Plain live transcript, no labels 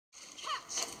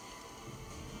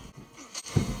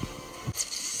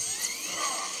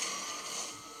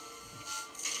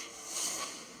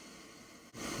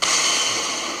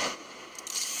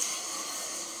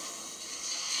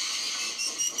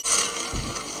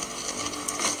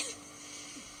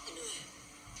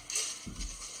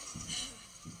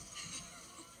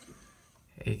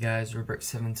Hey guys,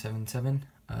 Robert777.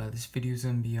 This video is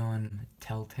gonna be on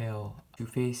Teltale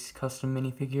Two-face custom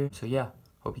minifigure. So yeah,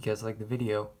 hope you guys like the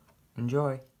video.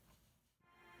 Enjoy.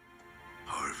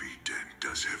 Harvey Dent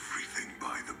does everything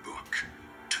by the book,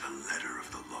 to the letter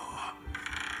of the law.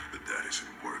 But that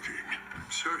isn't working.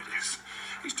 Sure it is.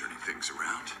 He's turning things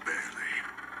around. Barely.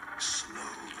 Slowly.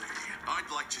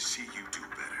 I'd like to see you do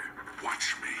better.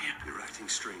 Watch me. You're acting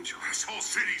strange. This whole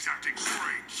city's acting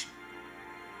strange.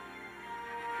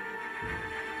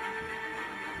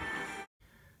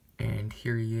 And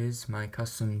here he is, my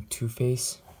custom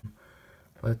Two-face.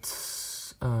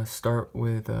 Let's start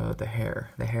with the hair.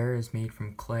 The hair is made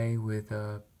from clay with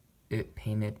it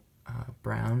painted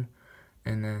brown.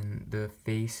 And then the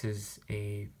face is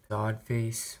a odd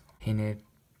face painted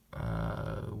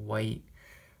white,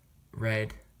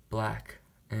 red, black,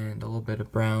 and a little bit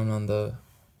of brown on the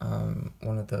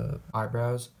one of the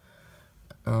eyebrows.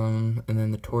 And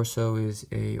then the torso is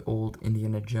a old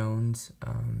Indiana Jones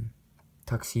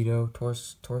tuxedo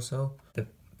torso. The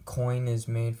coin is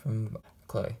made from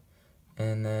clay,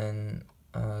 and then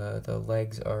the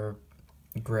legs are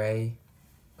gray,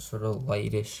 sort of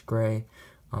lightish gray,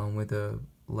 with the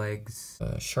legs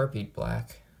sharpied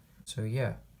black. So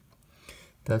yeah,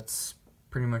 that's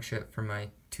pretty much it for my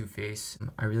Two-face.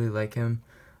 I really like him.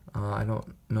 I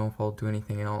don't know if I'll do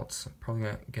anything else. I'm probably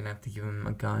gonna have to give him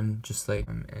a gun, just like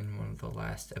in one of the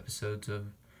last episodes of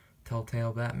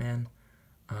Telltale Batman.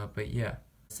 But yeah,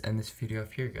 let's end this video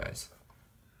off here, guys.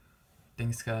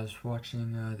 Thanks guys for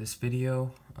watching this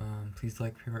video. Please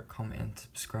like, favorite, comment, and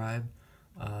subscribe.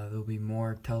 There'll be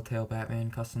more Telltale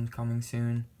Batman customs coming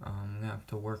soon. I'm gonna have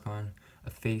to work on a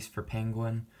face for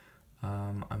Penguin.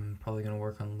 I'm probably gonna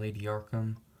work on Lady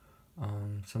Arkham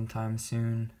sometime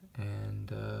soon, and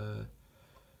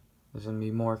there's gonna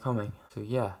be more coming. So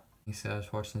yeah, thanks guys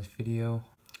for watching this video.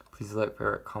 Please like,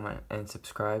 favorite, comment, and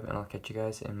subscribe, and I'll catch you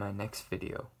guys in my next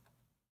video.